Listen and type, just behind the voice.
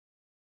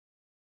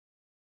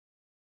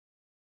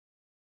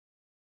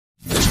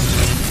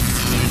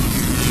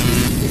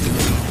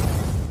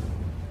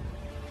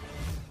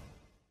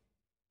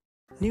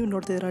ನೀವು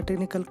ನೋಡ್ತಿದ್ದೀರಾ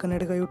ಟೆಕ್ನಿಕಲ್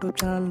ಕನ್ನಡಿಗ YouTube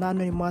channel. ನಾನು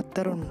ನಿಮ್ಮ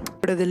ತರುಣ್.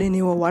 ವಿಡಿಯೋದಲ್ಲಿ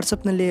ನೀವು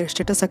ವಾಟ್ಸಪ್ನಲ್ಲಿ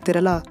ಸ್ಟೇಟಸ್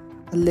ಹಾಕ್ತಿರಲ್ಲ,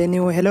 ಅಲ್ಲಿ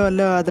ನೀವು ಹೆಲೋ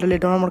ಅಲ್ಲ ಅದರಲ್ಲಿ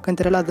ಡೌನ್ಲೋಡ್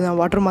ಮಾಡ್ಕೊತೀರಲ್ಲ, ಅದನ್ನು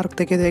ವಾಟರ್ ಮಾರ್ಕ್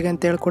ತೆಗೆಯೋದು ಹೇಗೆ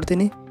ಅಂತ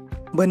ಹೇಳ್ಕೊಡ್ತೀನಿ.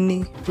 ಬನ್ನಿ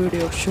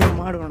ವಿಡಿಯೋ ಶುರು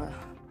ಮಾಡೋಣ.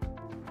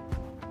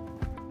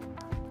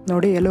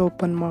 ನೋಡಿ ಎಲ್ಲೋ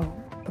ಓಪನ್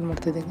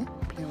ಮಾಡ್ತಿದ್ದೀನಿ,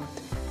 ಪ್ಲೇ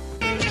ಮಾಡ್ತೀನಿ.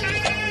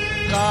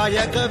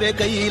 ಕಾಯಕವೇ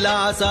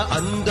ಕೈಲಾಸ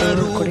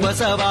ಅಂದರು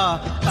ಬಸವ,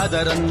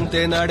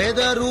 ಅದರಂತೆ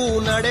ನಡೆದರು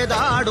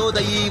ನಡೆದಾಡೋ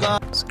ದೈವ.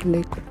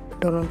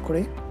 ಡೌನ್ಲೋಡ್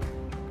ಕೊಡಿ.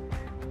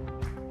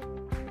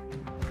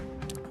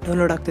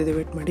 ಡೌನ್ಲೋಡ್ ಆಗ್ತಿದೆ,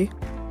 ವೇಟ್ ಮಾಡಿ.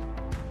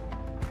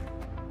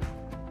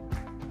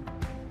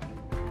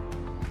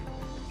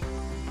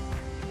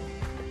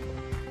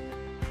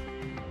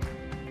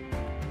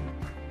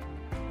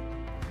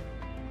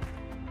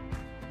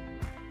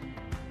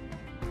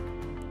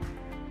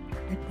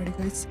 ವೇಟ್ ಮಾಡಿ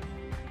ಗೈಸ್,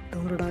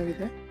 ಡೌನ್ಲೋಡ್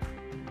ಆಗಿದೆ.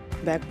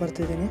 ಬ್ಯಾಕ್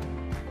ಬರ್ತಿದ್ದೀನಿ.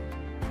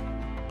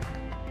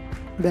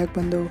 ಬ್ಯಾಕ್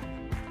ಬಂದು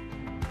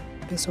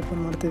ಪ್ಲೇಸ್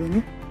ಓಪನ್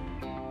ಮಾಡ್ತಿದ್ದೀನಿ.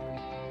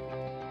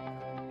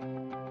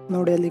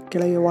 ನೋಡಿ ಅಲ್ಲಿ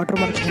ಕೆಳಗೆ ವಾಟರ್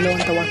ಮಾರ್ಕ್ ಹೆಲೋ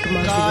ಅಂತ ವಾಟರ್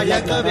ಮಾರ್ಕ್.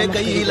 ಕಾಯಕವೇ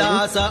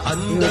ಕೈಲಾಸ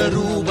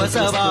ಅಂದರು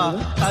ಬಸವ,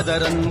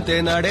 ಅದರಂತೆ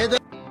ನಡೆದ.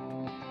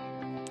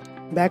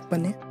 ಬ್ಯಾಕ್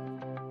ಬನ್ನಿ.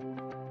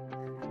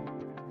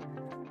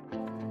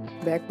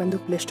 ಬ್ಯಾಕ್ ಬಂದು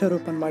ಪ್ಲೇಸ್ಟೋರ್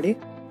ಓಪನ್ ಮಾಡಿ.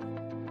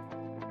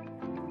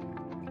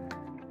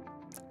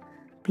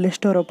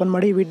 ಪ್ಲೇಸ್ಟೋರ್ ಓಪನ್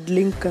ಮಾಡಿ, ವಿಡ್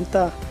ಲಿಂಕ್ ಅಂತ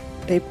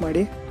ಟೈಪ್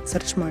ಮಾಡಿ,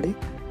 ಸರ್ಚ್ ಮಾಡಿ.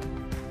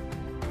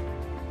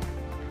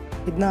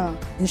 ಇದನ್ನ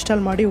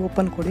ಇನ್ಸ್ಟಾಲ್ ಮಾಡಿ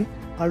ಓಪನ್ ಕೊಡಿ.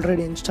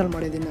 ಆಲ್ರೆಡಿ ಇನ್ಸ್ಟಾಲ್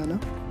ಮಾಡಿದ್ದೀನಿ ನಾನು.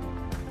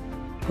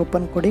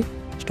 ಓಪನ್ ಕೊಡಿ.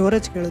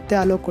 ಸ್ಟೋರೇಜ್ ಕೇಳುತ್ತೆ,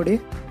 ಅಲೋ ಕೊಡಿ.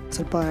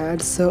 ಸ್ವಲ್ಪ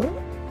ಆ್ಯಡ್ಸ್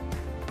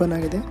ಓಪನ್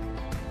ಆಗಿದೆ,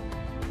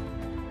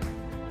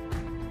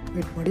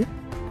 ವೇಟ್ ಮಾಡಿ.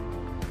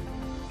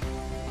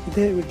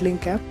 ಇದೇ ವಿಡ್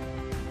ಲಿಂಕ್ ಆ್ಯಪ್.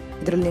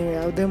 ಇದರಲ್ಲಿ ನೀವು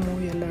ಯಾವುದೇ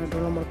ಮೂವಿ ಎಲ್ಲ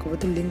ಡೌನ್ಲೋಡ್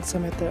ಮಾಡ್ಕೋಬೋದು. ಲಿಂಕ್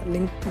ಸಮೇತ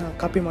ಲಿಂಕ್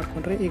ಕಾಪಿ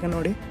ಮಾಡ್ಕೊಂಡ್ರೆ. ಈಗ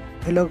ನೋಡಿ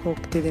ಎಲ್ಲೋಗಿ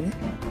ಹೋಗ್ತಿದ್ದೀನಿ.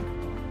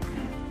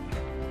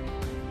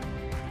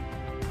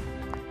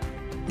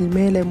 ಇಲ್ಲಿ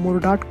ಮೇಲೆ 3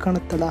 ಡಾಟ್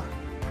ಕಾಣುತ್ತಲ್ಲ,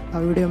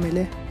 ಆ ವಿಡಿಯೋ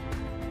ಮೇಲೆ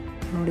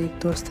ನೋಡಿ. ಈಗ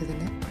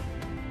ತೋರಿಸ್ತಿದ್ದೀನಿ,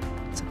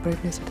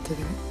 ಬ್ರೈಟ್ನೆಸ್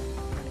ಇಡ್ತಿದ್ದೀನಿ.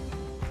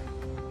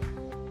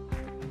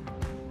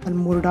 ಅಲ್ಲಿ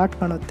 3 ಡಾಟ್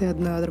ಕಾಣುತ್ತೆ,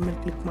 ಅದನ್ನ ಅದ್ರ ಮೇಲೆ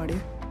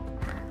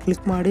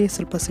ಕ್ಲಿಕ್ ಮಾಡಿ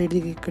ಸ್ವಲ್ಪ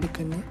ಸೈಡಿಗೆ ಈ ಕಡೆ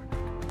ಕನ್ನಿ.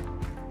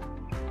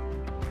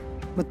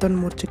 ಮತ್ತೊಂದು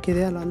 3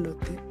 ಚಿಕ್ಕಿದೆ ಅಲ್ಲ,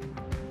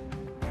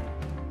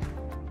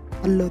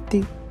 ಅಲ್ಲೊತ್ತಿ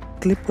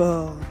clip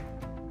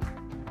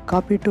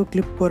copy to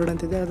clip board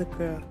ಅಂತಿದೆ,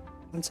 ಅದಕ್ಕೆ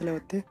ಒಂದ್ಸಲ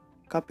ಒತ್ತಿ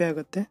ಕಾಪಿ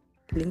ಆಗುತ್ತೆ,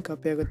 ಲಿಂಕ್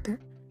ಕಾಪಿ ಆಗುತ್ತೆ.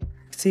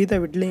 ಸೀದಾ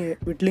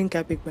ವಿಡ್ ಲಿಂಕ್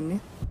ಆ್ಯಪಿಗೆ ಬನ್ನಿ.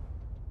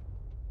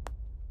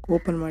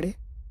 ಓಪನ್ ಮಾಡಿ,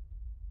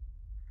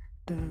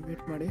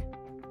 ವೇಟ್ ಮಾಡಿ.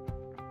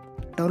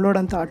 ಡೌನ್ಲೋಡ್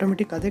ಅಂತ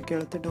ಆಟೋಮೆಟಿಕ್ ಅದೇ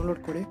ಕೇಳುತ್ತೆ, ಡೌನ್ಲೋಡ್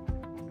ಕೊಡಿ.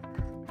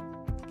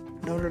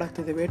 ಡೌನ್ಲೋಡ್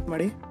ಆಗ್ತಿದೆ, ವೇಟ್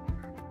ಮಾಡಿ.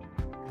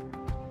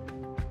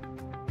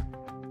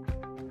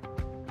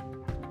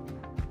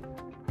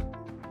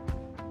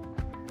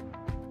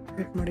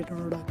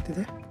 ಡೌನ್ಲೋಡ್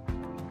ಆಗ್ತಿದೆ.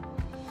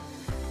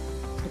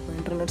 ಸ್ವಲ್ಪ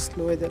ಇಂಟರ್ನೆಟ್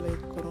ಸ್ಲೋ ಇದೆ ಅಲ್ಲ,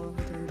 ಇದು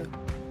ಕೊರೋನಾದಿಂದ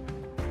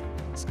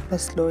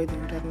ಸ್ವಲ್ಪ ಸ್ಲೋ ಇದೆ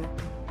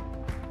ಇಂಟರ್ನೆಟ್,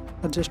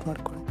 ಅಡ್ಜಸ್ಟ್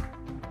ಮಾಡ್ಕೊಳ್ಳಿ.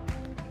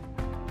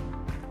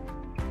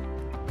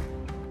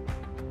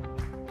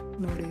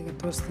 ನೋಡಿ ಈಗ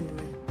ತೋರಿಸ್ತೀನಿ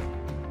ನಿಮಗೆ.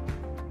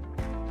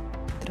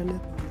 ಇದರಲ್ಲೇ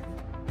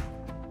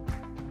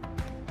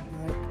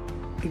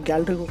ಈ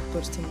ಗ್ಯಾಲರಿಗೆ ಹೋಗಿ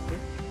ತೋರಿಸ್ತೀನಿ ನೋಡಿ.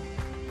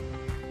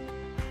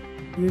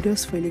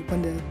 ವೀಡಿಯೋಸ್ ಫೈಲಿಗೆ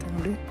ಬಂದಿರುತ್ತೆ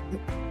ನೋಡಿ.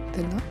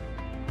 ಇದೆಲ್ಲ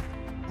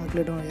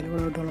ಆಗಲೇ ಎಲ್ಲೋ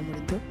ಡೌನ್ಲೋಡ್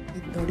ಮಾಡಿದ್ದು.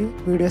 ಇದು ನೋಡಿ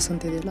ವೀಡಿಯೋಸ್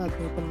ಅಂತ ಇದೆಯಲ್ಲ,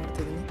 ಅದನ್ನ ಓಪನ್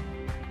ಮಾಡ್ತಿದ್ದೀನಿ.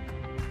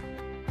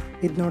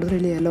 ಇದು ನೋಡಿದ್ರೆ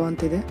ಇಲ್ಲಿ ಎಲ್ಲೋ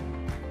ಅಂತಿದೆ,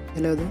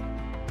 ಎಲ್ಲೋದು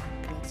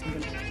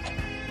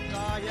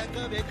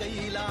ಕಾಯಕವೇ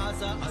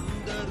ಕೈಲಾಸ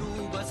ಅಂದರು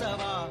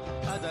ಬಸವ,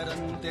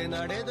 ಅದರಂತೆ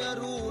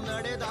ನಡೆದರು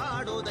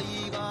ನಡೆದಾಡೋ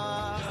ದೈವ.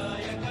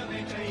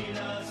 ಕಾಯಕವೇ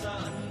ಕೈಲಾಸ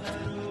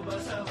ಅಂದರು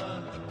ಬಸವ,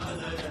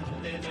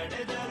 ಅದರಂತೆ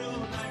ನಡೆದರು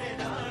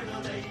ನಡೆದಾಡೋ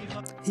ದೈವ.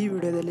 ಈ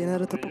ವಿಡಿಯೋದಲ್ಲಿ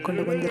ಏನಾದರೂ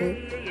ತಪ್ಪುಕೊಂಡು ಬಂದರೆ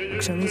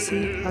ಕ್ಷಮಿಸಿ.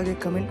 ಹಾಗೆ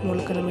ಕಮೆಂಟ್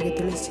ಮೂಲಕ ನಮಗೆ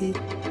ತಿಳಿಸಿ.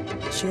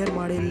 ಶೇರ್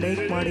ಮಾಡಿ,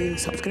 ಲೈಕ್ ಮಾಡಿ,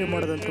 ಸಬ್ಸ್ಕ್ರೈಬ್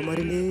ಮಾಡೋದಂತೂ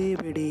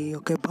ಮರಿಲೇಬೇಡಿ.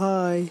 ಓಕೆ,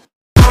 ಬಾಯ್.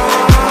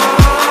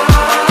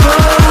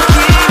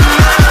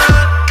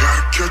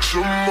 Catch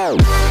 'em all.